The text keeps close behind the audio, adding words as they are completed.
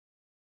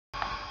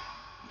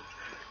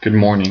Good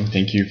morning.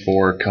 Thank you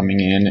for coming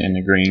in and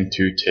agreeing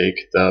to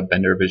take the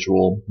Bender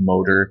Visual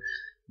Motor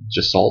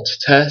Gesalt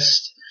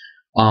test.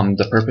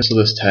 The purpose of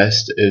this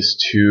test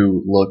is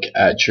to look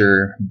at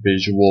your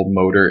visual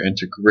motor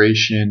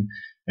integration.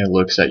 It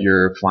looks at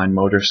your fine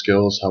motor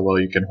skills, how well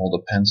you can hold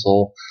a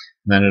pencil.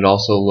 And then it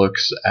also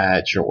looks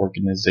at your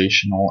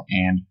organizational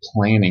and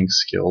planning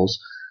skills.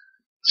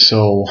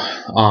 So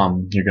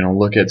you're going to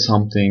look at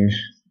something.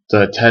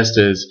 The test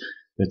is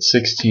it's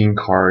 16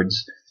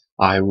 cards.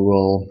 I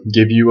will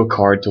give you a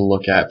card to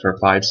look at for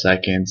 5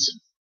 seconds.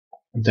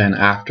 Then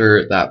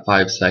after that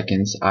 5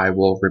 seconds, I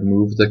will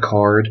remove the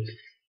card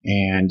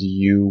and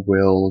you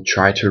will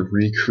try to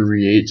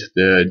recreate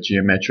the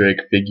geometric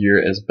figure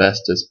as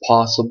best as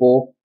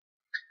possible.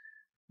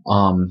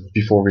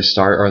 Before we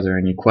start, are there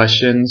any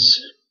questions?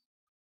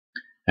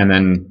 And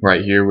then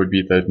right here would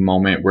be the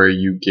moment where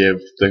you give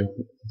the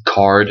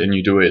card and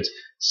you do it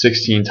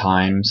 16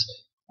 times.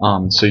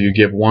 So you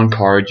give one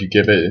card, you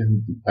give it,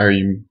 or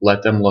you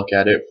let them look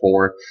at it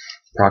for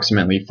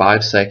approximately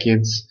 5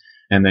 seconds,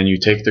 and then you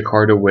take the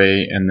card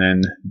away, and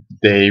then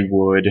they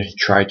would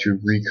try to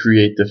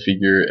recreate the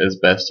figure as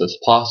best as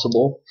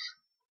possible.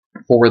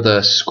 For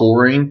the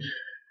scoring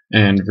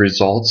and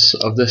results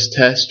of this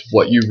test,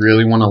 what you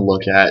really want to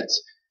look at,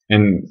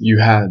 and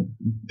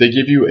they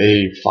give you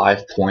a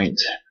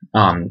 5-point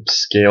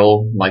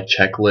scale, like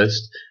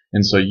checklist,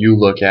 and so you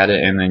look at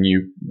it and then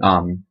you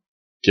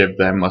give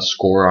them a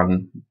score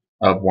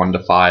of 1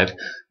 to 5.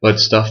 But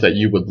stuff that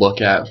you would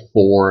look at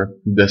for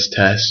this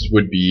test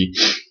would be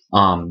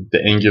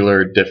the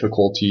angular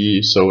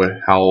difficulty, so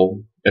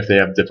if they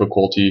have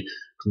difficulty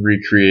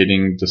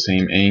recreating the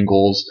same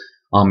angles,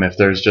 if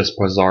there's just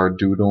bizarre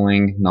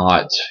doodling,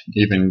 not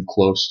even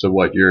close to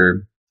what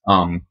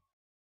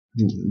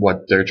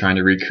they're trying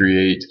to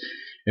recreate,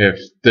 if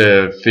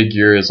the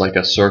figure is like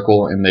a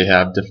circle and they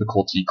have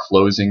difficulty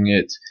closing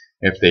it,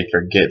 if they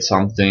forget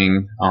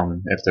something,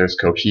 if there's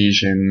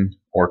cohesion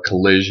or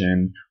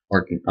collision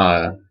or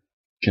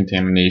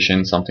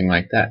contamination, something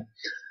like that.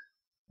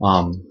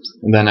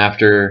 And then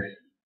after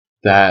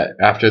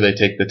they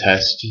take the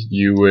test,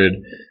 you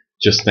would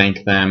just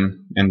thank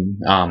them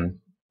and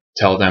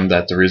tell them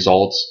that the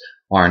results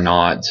are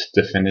not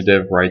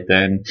definitive right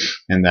then,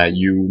 and that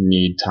you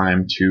need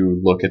time to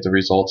look at the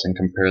results and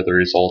compare the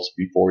results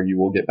before you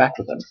will get back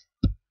with them.